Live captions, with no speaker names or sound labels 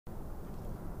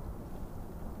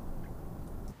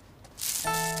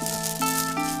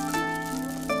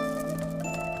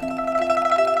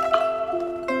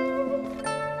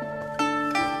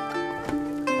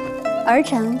儿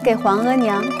臣给皇额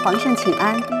娘、皇上请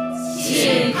安。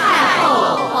请太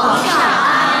后、皇上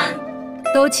安。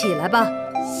都起来吧。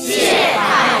谢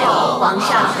太后、皇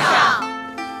上。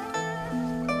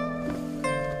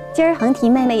今儿恒提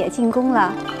妹妹也进宫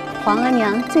了，皇额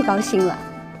娘最高兴了。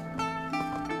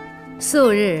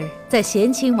素日在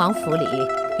咸亲王府里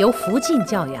由福晋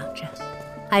教养着，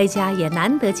哀家也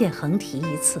难得见恒提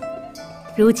一次。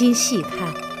如今细看，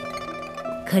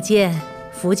可见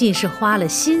福晋是花了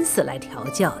心思来调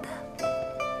教的。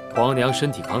皇娘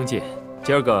身体康健，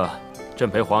今儿个朕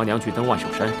陪皇娘去登万寿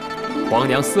山，皇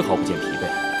娘丝毫不见疲惫，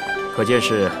可见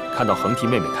是看到恒提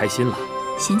妹妹开心了。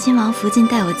咸亲王福晋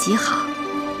待我极好，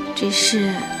只是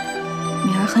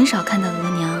女儿很少看到额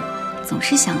娘，总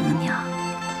是想额娘。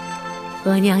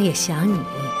额娘也想你，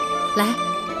来，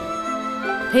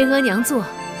陪额娘坐。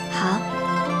好。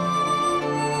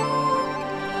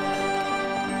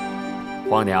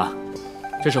皇娘，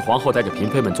这是皇后带着嫔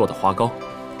妃们做的花糕，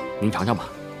您尝尝吧。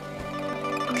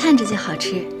看着就好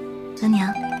吃，额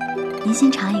娘，您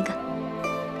先尝一个。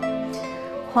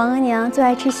皇额娘最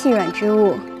爱吃细软之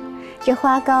物，这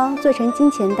花糕做成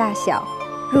金钱大小，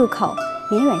入口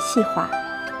绵软细滑。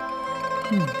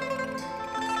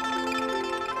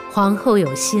皇后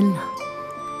有心了。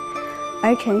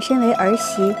儿臣身为儿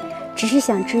媳，只是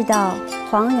想知道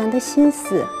皇额娘的心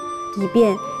思，以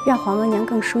便让皇额娘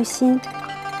更舒心。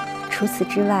除此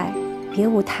之外，别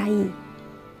无他意。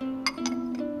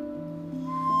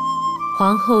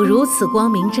皇后如此光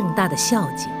明正大的孝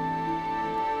敬，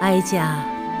哀家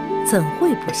怎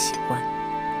会不喜欢？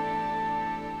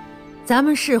咱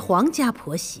们是皇家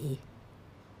婆媳，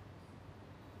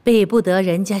比不得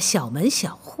人家小门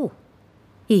小户，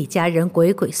一家人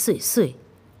鬼鬼祟祟，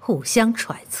互相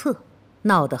揣测，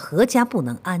闹得何家不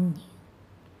能安宁。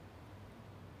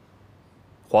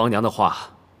皇娘的话，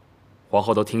皇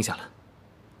后都听下了。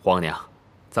皇娘，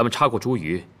咱们插过茱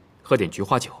萸，喝点菊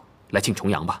花酒来庆重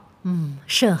阳吧。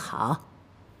甚好。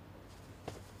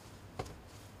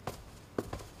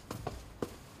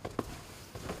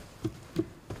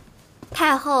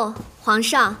太后、皇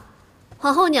上，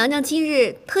皇后娘娘今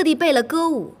日特地备了歌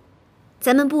舞，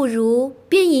咱们不如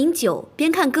边饮酒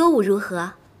边看歌舞如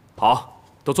何？好，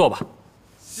都坐吧。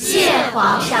谢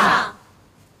皇上。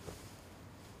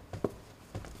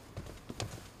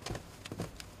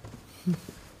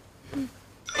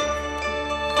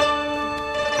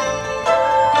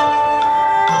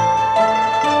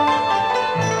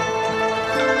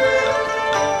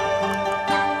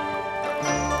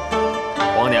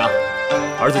皇娘，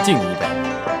儿子敬你一杯。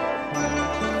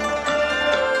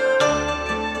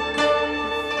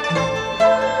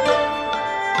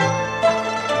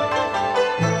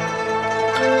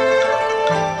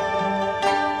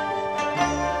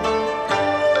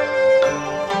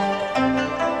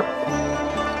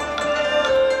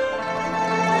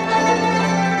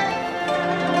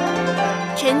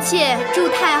臣妾祝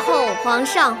太后、皇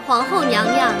上、皇后娘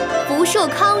娘福寿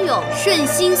康永，顺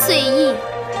心遂意。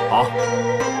好。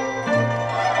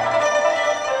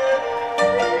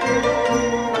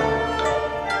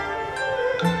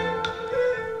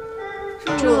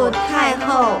祝太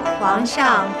后、皇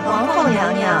上、皇后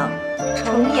娘娘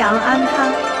重阳安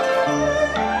康。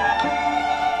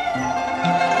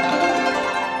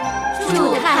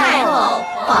祝太后、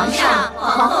皇上、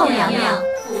皇后娘娘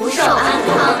福寿安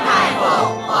康。太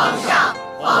后、皇上、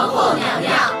皇后娘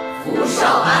娘福寿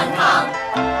安康。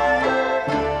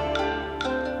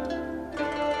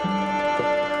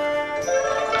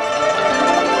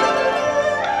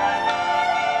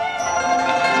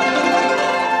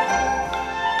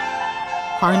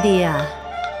皇帝呀，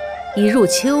已入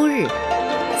秋日，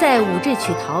再舞这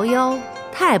曲桃夭，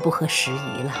太不合时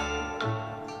宜了。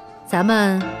咱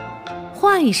们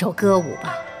换一首歌舞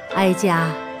吧，哀家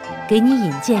给你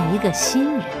引荐一个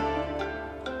新人。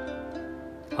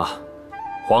啊，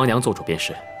皇娘做主便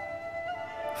是。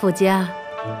傅家。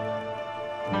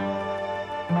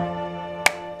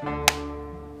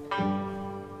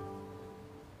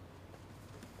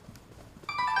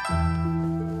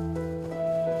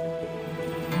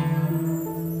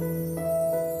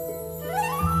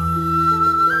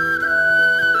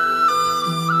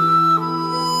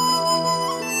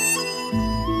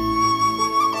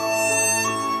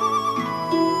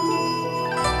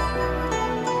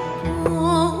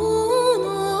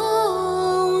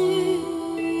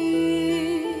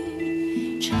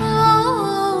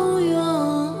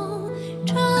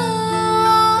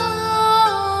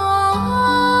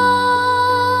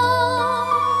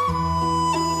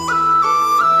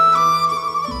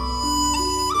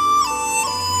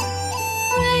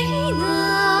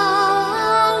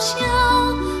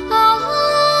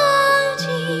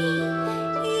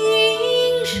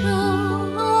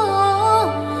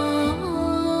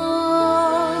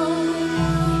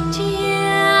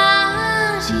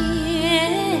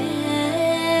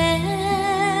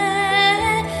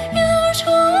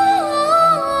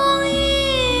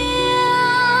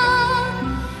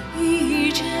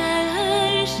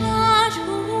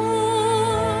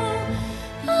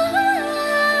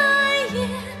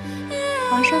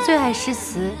最爱诗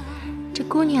词，这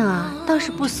姑娘啊倒是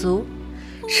不俗。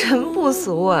什么不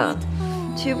俗啊？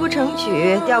曲不成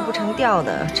曲，调不成调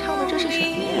的，唱的这是什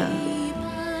么呀？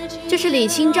这是李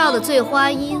清照的《醉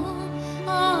花阴》。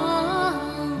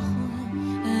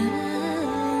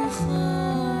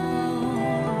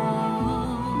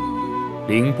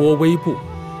凌波微步，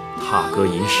踏歌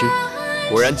吟诗，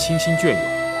果然清新隽永，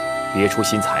别出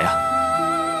心裁啊！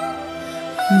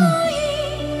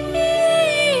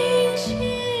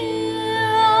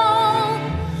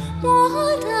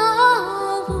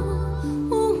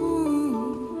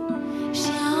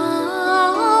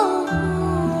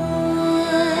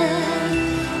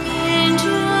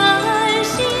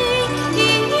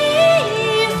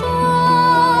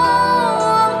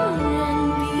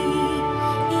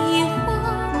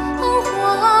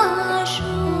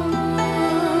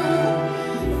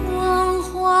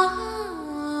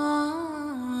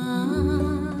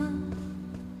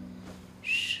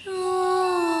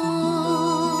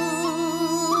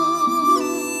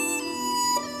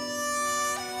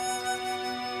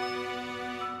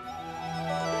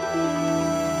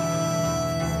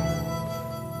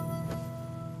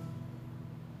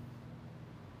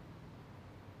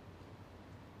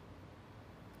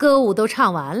歌舞都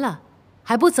唱完了，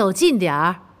还不走近点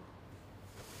儿？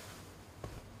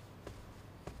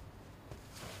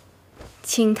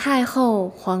请太后、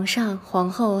皇上、皇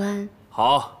后安。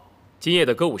好，今夜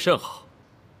的歌舞甚好，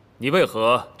你为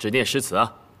何只念诗词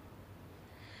啊？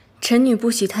臣女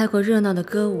不喜太过热闹的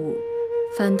歌舞，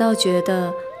反倒觉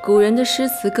得古人的诗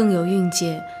词更有韵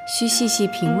界，需细细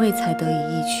品味才得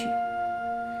以一曲。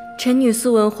臣女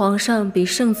素闻皇上比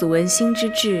圣祖文心之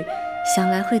志，想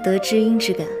来会得知音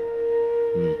之感。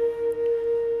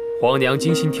皇娘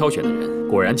精心挑选的人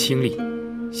果然清丽，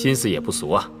心思也不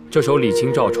俗啊。这首李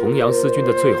清照重阳思君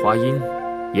的《醉花阴》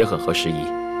也很合时宜。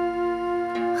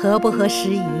合不合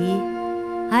时宜，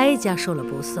哀家说了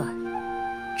不算，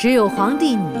只有皇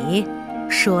帝你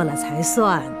说了才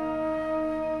算。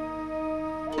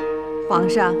皇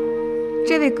上，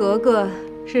这位格格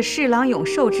是侍郎永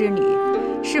寿之女，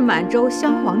是满洲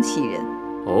镶黄旗人。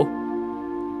哦，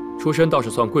出身倒是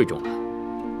算贵重了。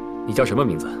你叫什么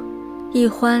名字？易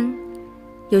欢，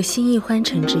有心易欢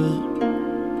城之意。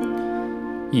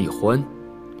易欢，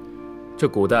这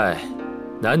古代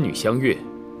男女相悦，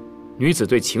女子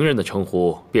对情人的称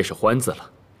呼便是欢字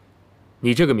了。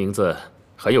你这个名字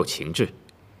很有情致。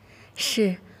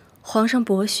是，皇上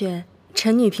博选，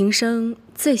臣女平生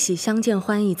最喜相见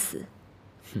欢一词。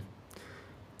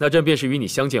那朕便是与你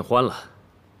相见欢了。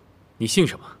你姓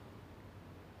什么？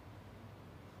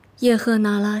叶赫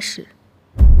那拉氏。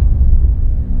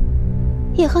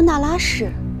叶赫那拉氏。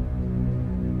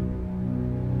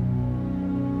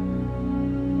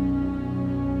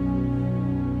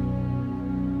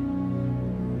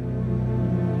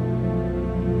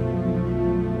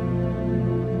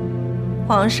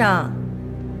皇上，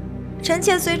臣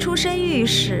妾虽出身御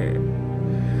史，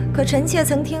可臣妾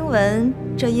曾听闻，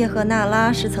这叶赫那拉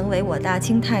是曾为我大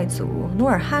清太祖努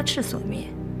尔哈赤所灭。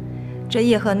这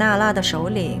叶赫那拉的首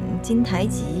领金台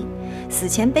吉死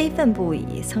前悲愤不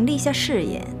已，曾立下誓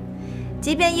言，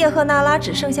即便叶赫那拉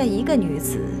只剩下一个女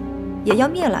子，也要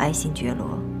灭了爱新觉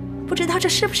罗。不知道这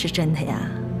是不是真的呀？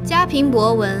家贫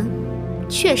博闻，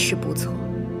确实不错。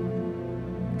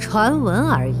传闻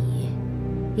而已。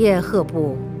叶赫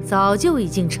部早就已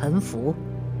经臣服，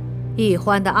易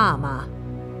欢的阿玛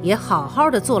也好好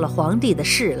的做了皇帝的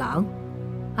侍郎，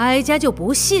哀家就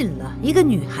不信了，一个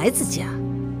女孩子家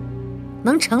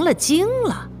能成了精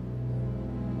了。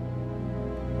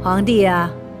皇帝啊，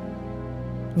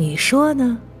你说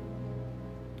呢？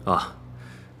啊，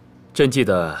朕记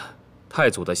得太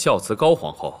祖的孝慈高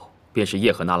皇后便是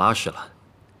叶赫那拉氏了，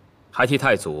还替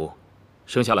太祖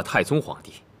生下了太宗皇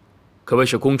帝，可谓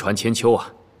是功传千秋啊。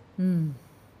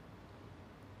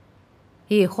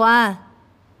易欢，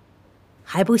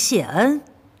还不谢恩？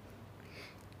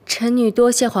臣女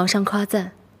多谢皇上夸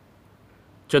赞。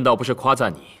朕倒不是夸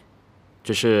赞你，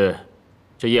只是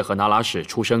这叶赫那拉氏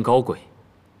出身高贵，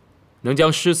能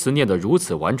将诗词念得如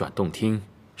此婉转动听，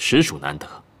实属难得。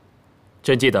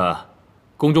朕记得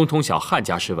宫中通晓汉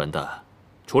家诗文的，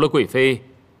除了贵妃，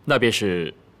那便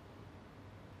是……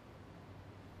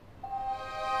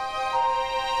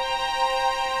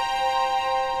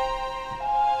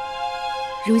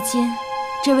如今，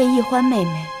这位易欢妹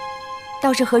妹，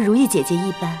倒是和如意姐姐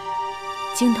一般，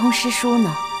精通诗书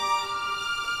呢。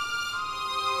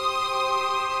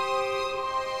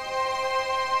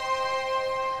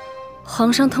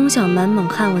皇上通晓满蒙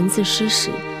汉文字诗史，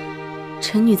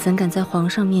臣女怎敢在皇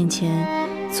上面前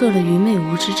做了愚昧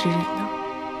无知之人呢？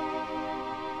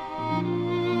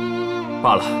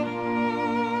罢了，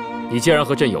你既然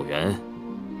和朕有缘，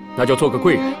那就做个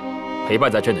贵人，陪伴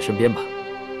在朕的身边吧。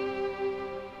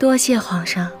多谢皇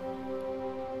上。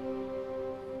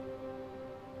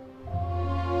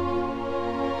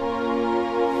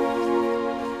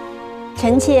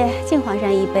臣妾敬皇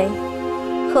上一杯，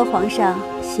贺皇上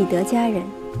喜得佳人。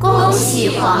恭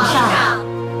喜皇上！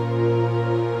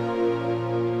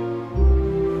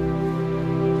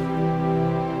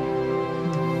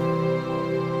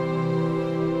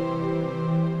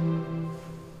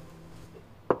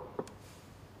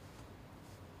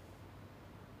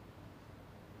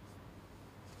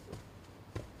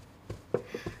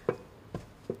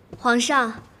皇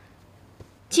上，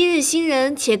今日新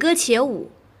人且歌且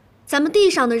舞，咱们地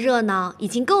上的热闹已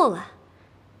经够了。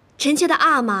臣妾的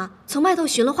阿玛从外头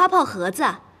寻了花炮盒子，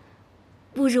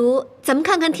不如咱们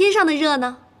看看天上的热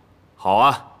闹。好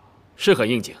啊，是很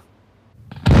应景。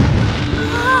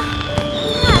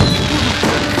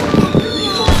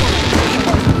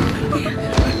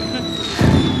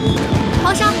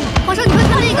皇上，皇上，你快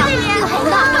看那个红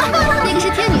的，那个是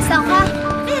天女散花。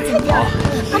好，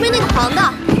旁边那个黄的，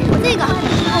那个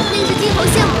是金头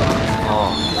线果。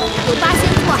哦，有八仙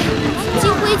过，金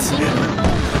辉齐鸣，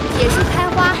铁树开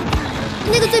花。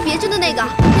那个最别致的那个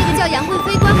叫杨贵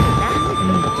妃观牡丹。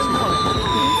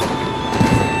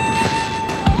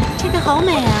这个好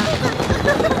美啊！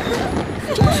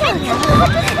真漂亮！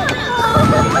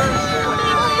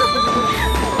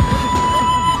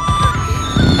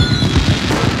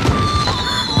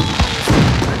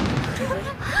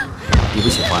你不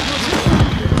喜欢？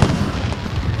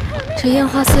这烟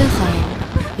花虽好，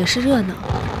也是热闹，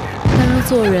但若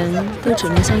做人都只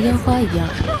能像烟花一样，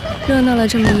热闹了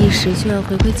这么一时就要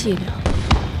回归寂寥，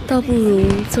倒不如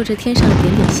做着天上的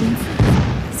点点星子，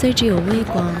虽只有微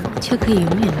光，却可以永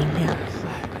远明亮。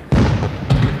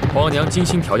皇娘精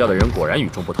心调教的人果然与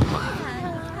众不同啊！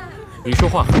你说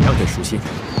话很让朕舒心，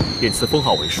便赐封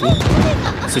号为叔，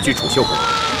此举储秀宫。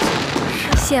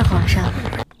谢皇上。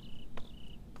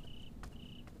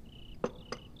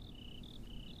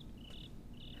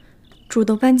主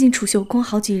都搬进储秀宫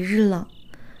好几日了，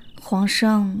皇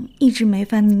上一直没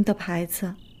翻您的牌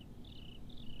子。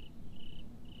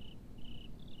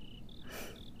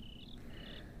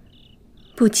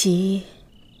不急。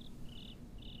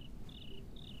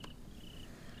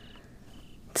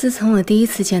自从我第一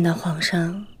次见到皇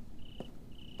上，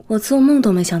我做梦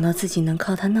都没想到自己能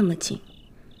靠他那么近。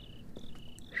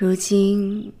如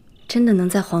今真的能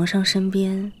在皇上身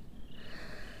边，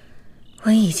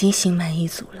我已经心满意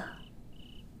足了。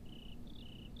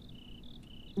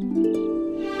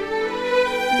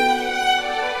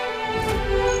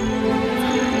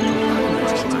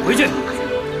回去。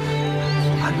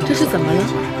这是怎么了？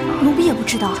奴婢也不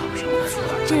知道。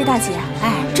这位大姐，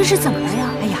哎，这是怎么了呀？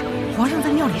哎呀，皇上在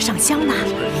庙里上香呢。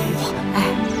哇，哎，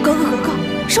格格，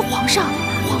是皇上，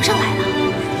皇上来了。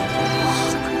哇，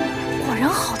果然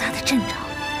好大的阵仗。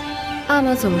阿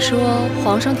玛总说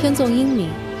皇上天纵英明，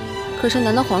可是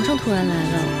难道皇上突然来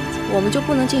了，我们就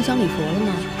不能敬香礼佛了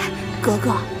吗？格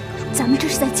格，咱们这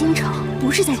是在京城，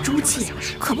不是在诸暨，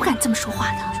可不敢这么说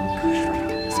话的。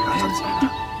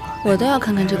我倒要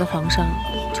看看这个皇上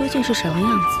究竟是什么样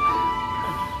子。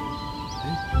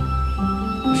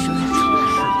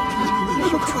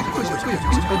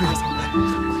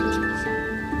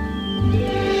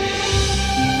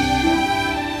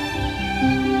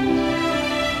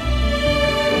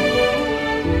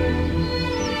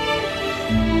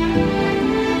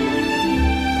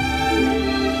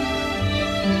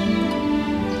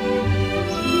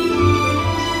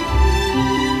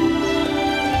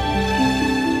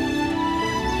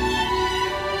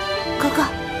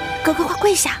格格，快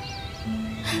跪下！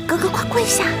格格，快跪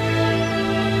下！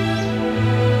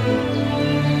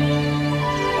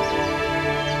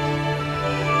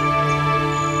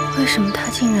为什么他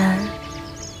竟然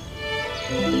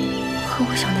和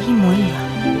我想的一模一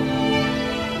样？